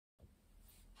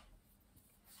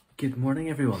Good morning,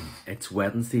 everyone. It's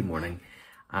Wednesday morning,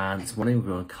 and this morning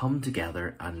we're going to come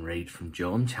together and read from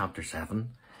John chapter 7.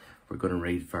 We're going to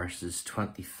read verses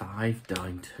 25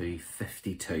 down to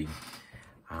 52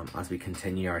 as we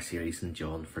continue our series in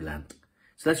John for Lent.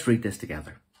 So let's read this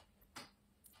together.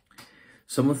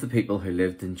 Some of the people who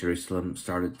lived in Jerusalem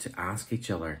started to ask each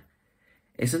other,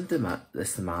 "Isn't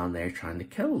this the man they're trying to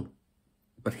kill?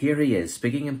 But here he is,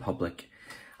 speaking in public,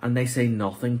 and they say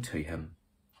nothing to him.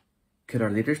 Could our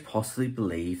leaders possibly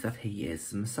believe that he is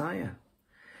the Messiah?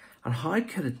 And how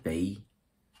could it be?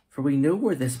 For we know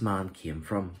where this man came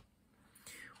from.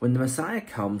 When the Messiah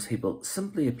comes, he will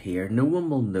simply appear. No one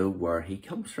will know where he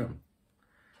comes from."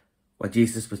 While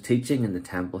Jesus was teaching in the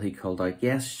temple, he called out,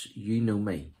 "Yes, you know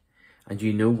me, and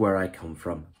you know where I come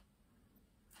from.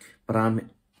 But I'm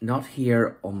not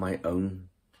here on my own.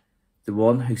 The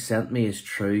one who sent me is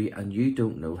true, and you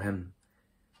don't know him.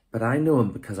 But I know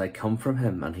him because I come from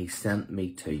him, and he sent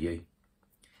me to you."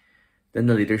 Then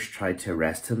the leaders tried to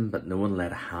arrest him, but no one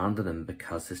laid a hand on him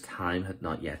because his time had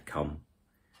not yet come.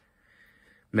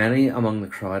 Many among the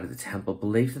crowd at the temple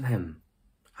believed in him.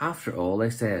 "After all," they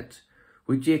said,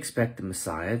 "would you expect the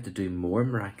Messiah to do more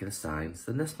miraculous signs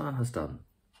than this man has done?"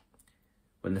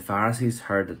 When the Pharisees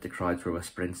heard that the crowds were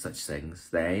whispering such things,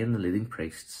 they and the leading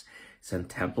priests sent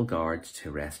temple guards to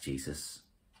arrest Jesus.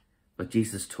 But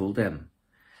Jesus told them,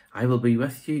 "I will be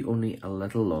with you only a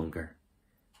little longer.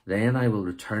 Then I will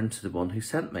return to the one who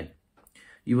sent me.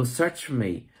 You will search for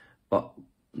me, but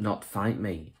not find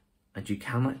me, and you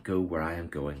cannot go where I am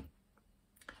going."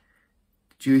 The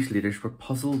Jewish leaders were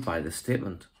puzzled by this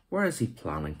statement. "Where is he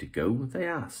planning to go?" they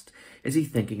asked. "Is he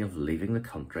thinking of leaving the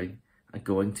country and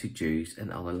going to Jews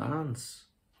in other lands?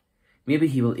 Maybe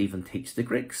he will even teach the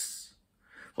Greeks.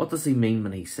 What does he mean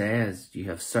when he says, you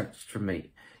will search for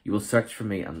me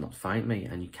and not find me,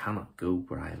 and you cannot go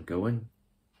where I am going?"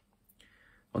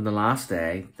 On the last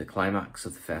day, the climax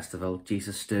of the festival,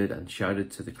 Jesus stood and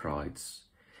shouted to the crowds,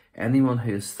 "Anyone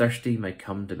who is thirsty may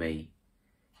come to me.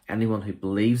 Anyone who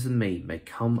believes in me may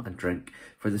come and drink,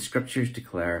 for the scriptures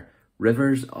declare,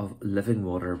 rivers of living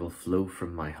water will flow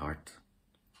from my heart."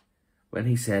 When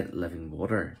he said living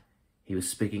water, he was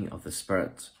speaking of the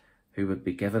Spirit who would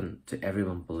be given to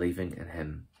everyone believing in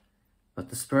him. But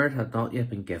the Spirit had not yet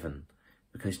been given,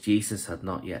 because Jesus had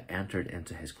not yet entered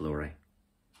into his glory.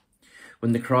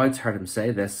 When the crowds heard him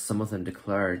say this, some of them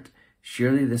declared,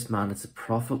 "Surely this man is the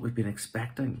prophet we've been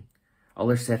expecting."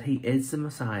 Others said, "He is the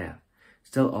Messiah."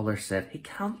 Still others said, "He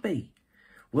can't be.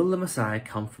 Will the Messiah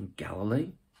come from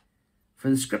Galilee? For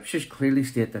the scriptures clearly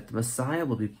state that the Messiah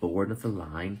will be born of the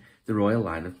royal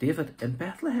line of David in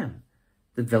Bethlehem,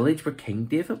 the village where King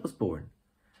David was born."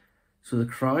 So the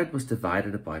crowd was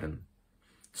divided about him.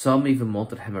 Some even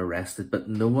wanted him arrested, but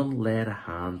no one laid a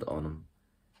hand on him.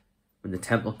 When the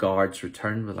temple guards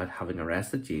returned without having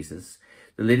arrested Jesus,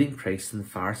 the leading priests and the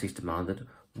Pharisees demanded,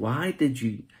 Why didn't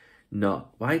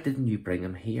you bring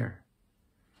him here?"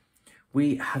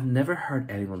 "We have never heard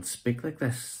anyone speak like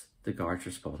this," the guards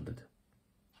responded.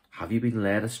 "Have you been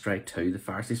led astray too?" the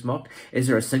Pharisees mocked. "Is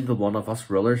there a single one of us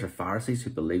rulers or Pharisees who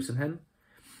believes in him?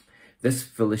 This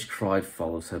foolish crowd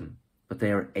follows him, but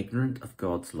they are ignorant of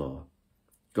God's law.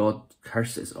 God's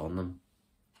curse is on them."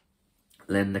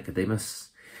 Then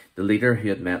Nicodemus, the leader who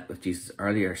had met with Jesus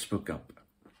earlier, spoke up.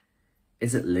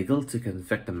 "Is it legal to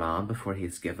convict a man before he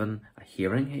is given a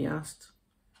hearing?" he asked.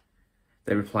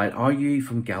 They replied, "Are you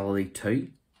from Galilee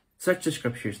too? Search the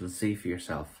scriptures and see for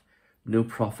yourself. No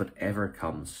prophet ever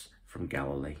comes from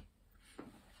Galilee."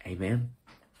 Amen.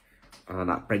 And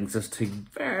that brings us to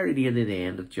very nearly the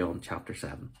end of John chapter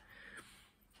 7.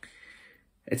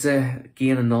 It's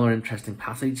again another interesting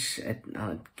passage,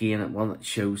 again one that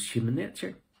shows human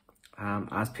nature.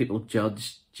 As people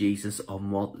judge Jesus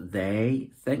on what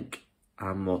they think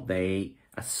and what they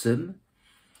assume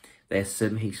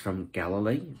he's from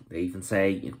Galilee. They even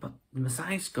say, "But the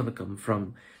Messiah's going to come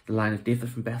from the line of David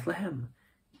from Bethlehem."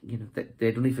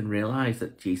 They don't even realise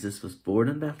that Jesus was born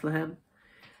in Bethlehem.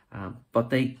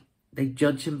 But they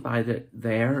judge him by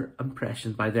their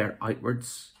impression, by their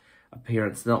outwards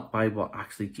appearance, not by what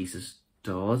actually Jesus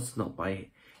does, not by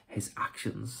his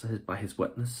actions, by his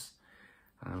witness.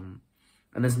 And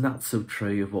isn't that so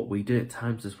true of what we do at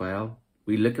times as well?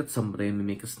 We look at somebody and we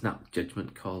make a snap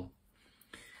judgment call.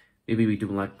 Maybe we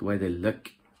don't like the way they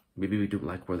look. Maybe we don't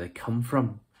like where they come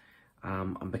from.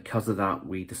 And because of that,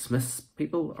 we dismiss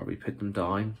people or we put them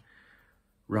down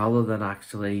rather than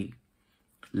actually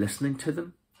listening to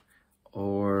them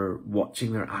or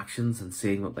watching their actions and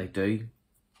seeing what they do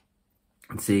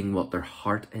and seeing what their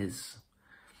heart is.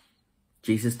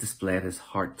 Jesus displayed his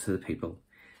heart to the people.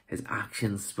 His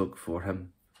actions spoke for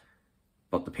him.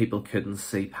 but the people couldn't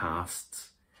see past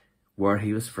where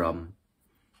he was from,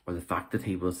 or the fact that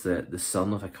he was the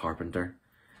son of a carpenter.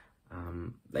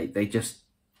 They just,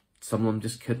 some of them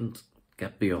just couldn't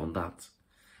get beyond that,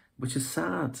 which is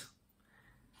sad,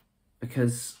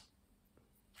 because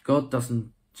God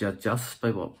doesn't judge us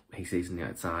by what he sees on the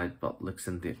outside, but looks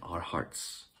into our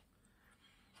hearts.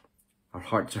 Our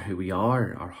hearts are who we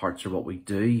are. Our hearts are what we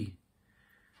do.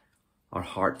 Our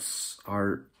hearts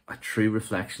are a true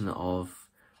reflection of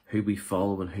who we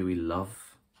follow and who we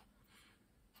love.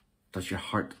 Does your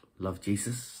heart love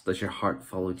Jesus? Does your heart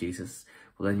follow Jesus?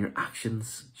 Well, then your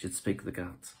actions should speak the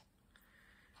that.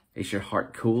 Is your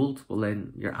heart cold? Well,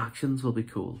 then your actions will be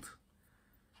cold.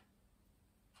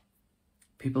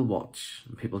 People watch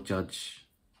and people judge.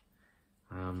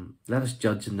 Let us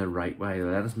judge in the right way.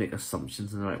 Let us make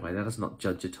assumptions in the right way. Let us not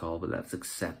judge at all, but let us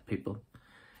accept people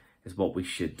is what we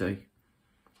should do.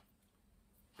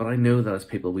 But I know that as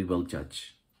people we will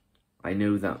judge. I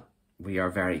know that we are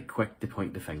very quick to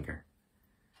point the finger.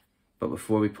 But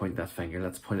before we point that finger,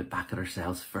 let's point it back at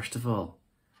ourselves first of all.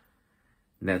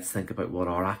 Let's think about what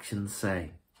our actions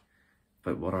say,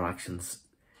 about what our actions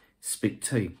speak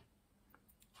to,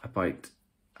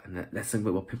 and let's think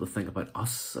about what people think about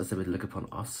us as they would look upon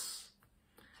us.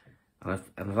 And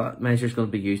if that measure is going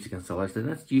to be used against others, then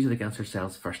let's use it against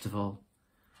ourselves first of all.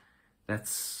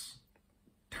 Let's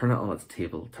turn it on its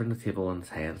table, turn the table on its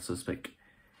head, so to speak,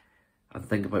 and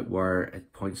think about where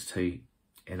it points to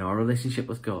in our relationship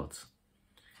with God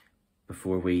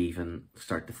before we even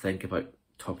start to think about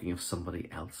talking of somebody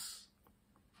else.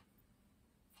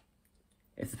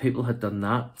 If the people had done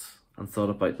that and thought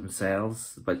about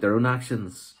themselves, about their own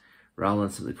actions, rather than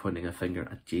simply pointing a finger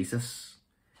at Jesus,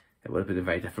 it would have been a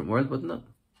very different world, wouldn't it?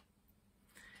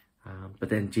 But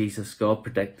then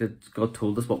God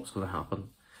told us what was going to happen.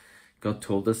 God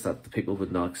told us that the people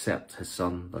would not accept his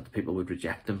son, that the people would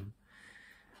reject him,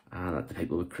 and that the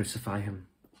people would crucify him.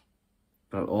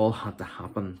 But it all had to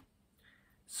happen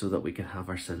so that we could have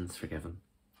our sins forgiven.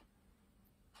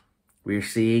 We are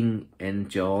seeing in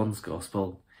John's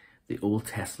Gospel the Old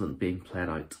Testament being played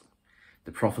out,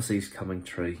 the prophecies coming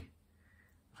true,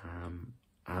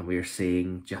 and we are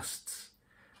seeing just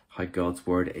how God's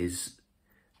word is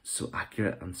so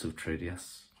accurate and so true to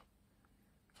us.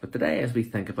 But today, as we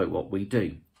think about what we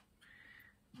do,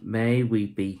 may we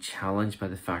be challenged by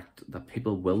the fact that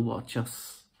people will watch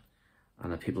us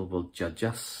and that people will judge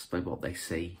us by what they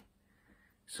see.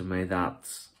 So may that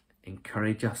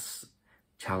encourage us,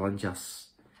 challenge us,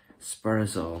 spur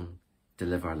us on to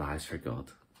live our lives for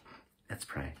God. Let's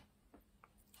pray.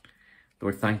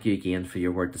 Lord, thank you again for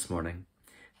your word this morning.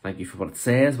 Thank you for what it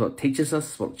says, what it teaches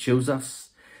us, what it shows us,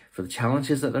 for the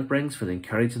challenges that it brings, for the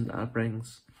encouragement that it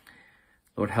brings.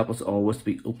 Lord, help us always to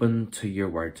be open to your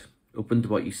word, open to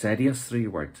what you say to us through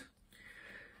your word,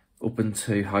 open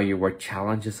to how your word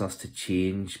challenges us to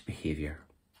change behaviour.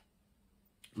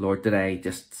 Lord, today,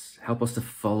 just help us to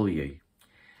follow you.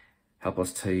 Help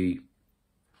us to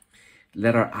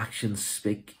let our actions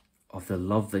speak of the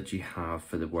love that you have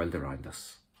for the world around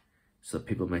us, so that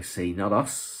people may see not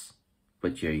us,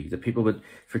 but you. That people would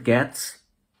forget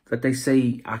that they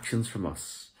see actions from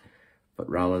us, but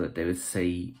rather that they would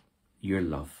see your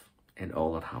love in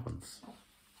all that happens.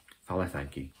 Father,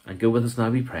 thank you. And go with us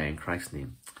now, we pray in Christ's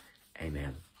name.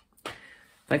 Amen.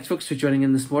 Thanks, folks, for joining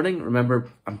in this morning. Remember,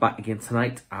 I'm back again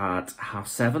tonight at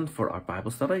 7:30 for our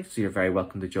Bible study, so you're very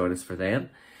welcome to join us for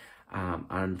then.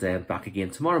 And then back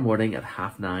again tomorrow morning at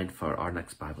 9:30 for our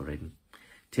next Bible reading.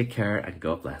 Take care and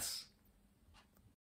God bless.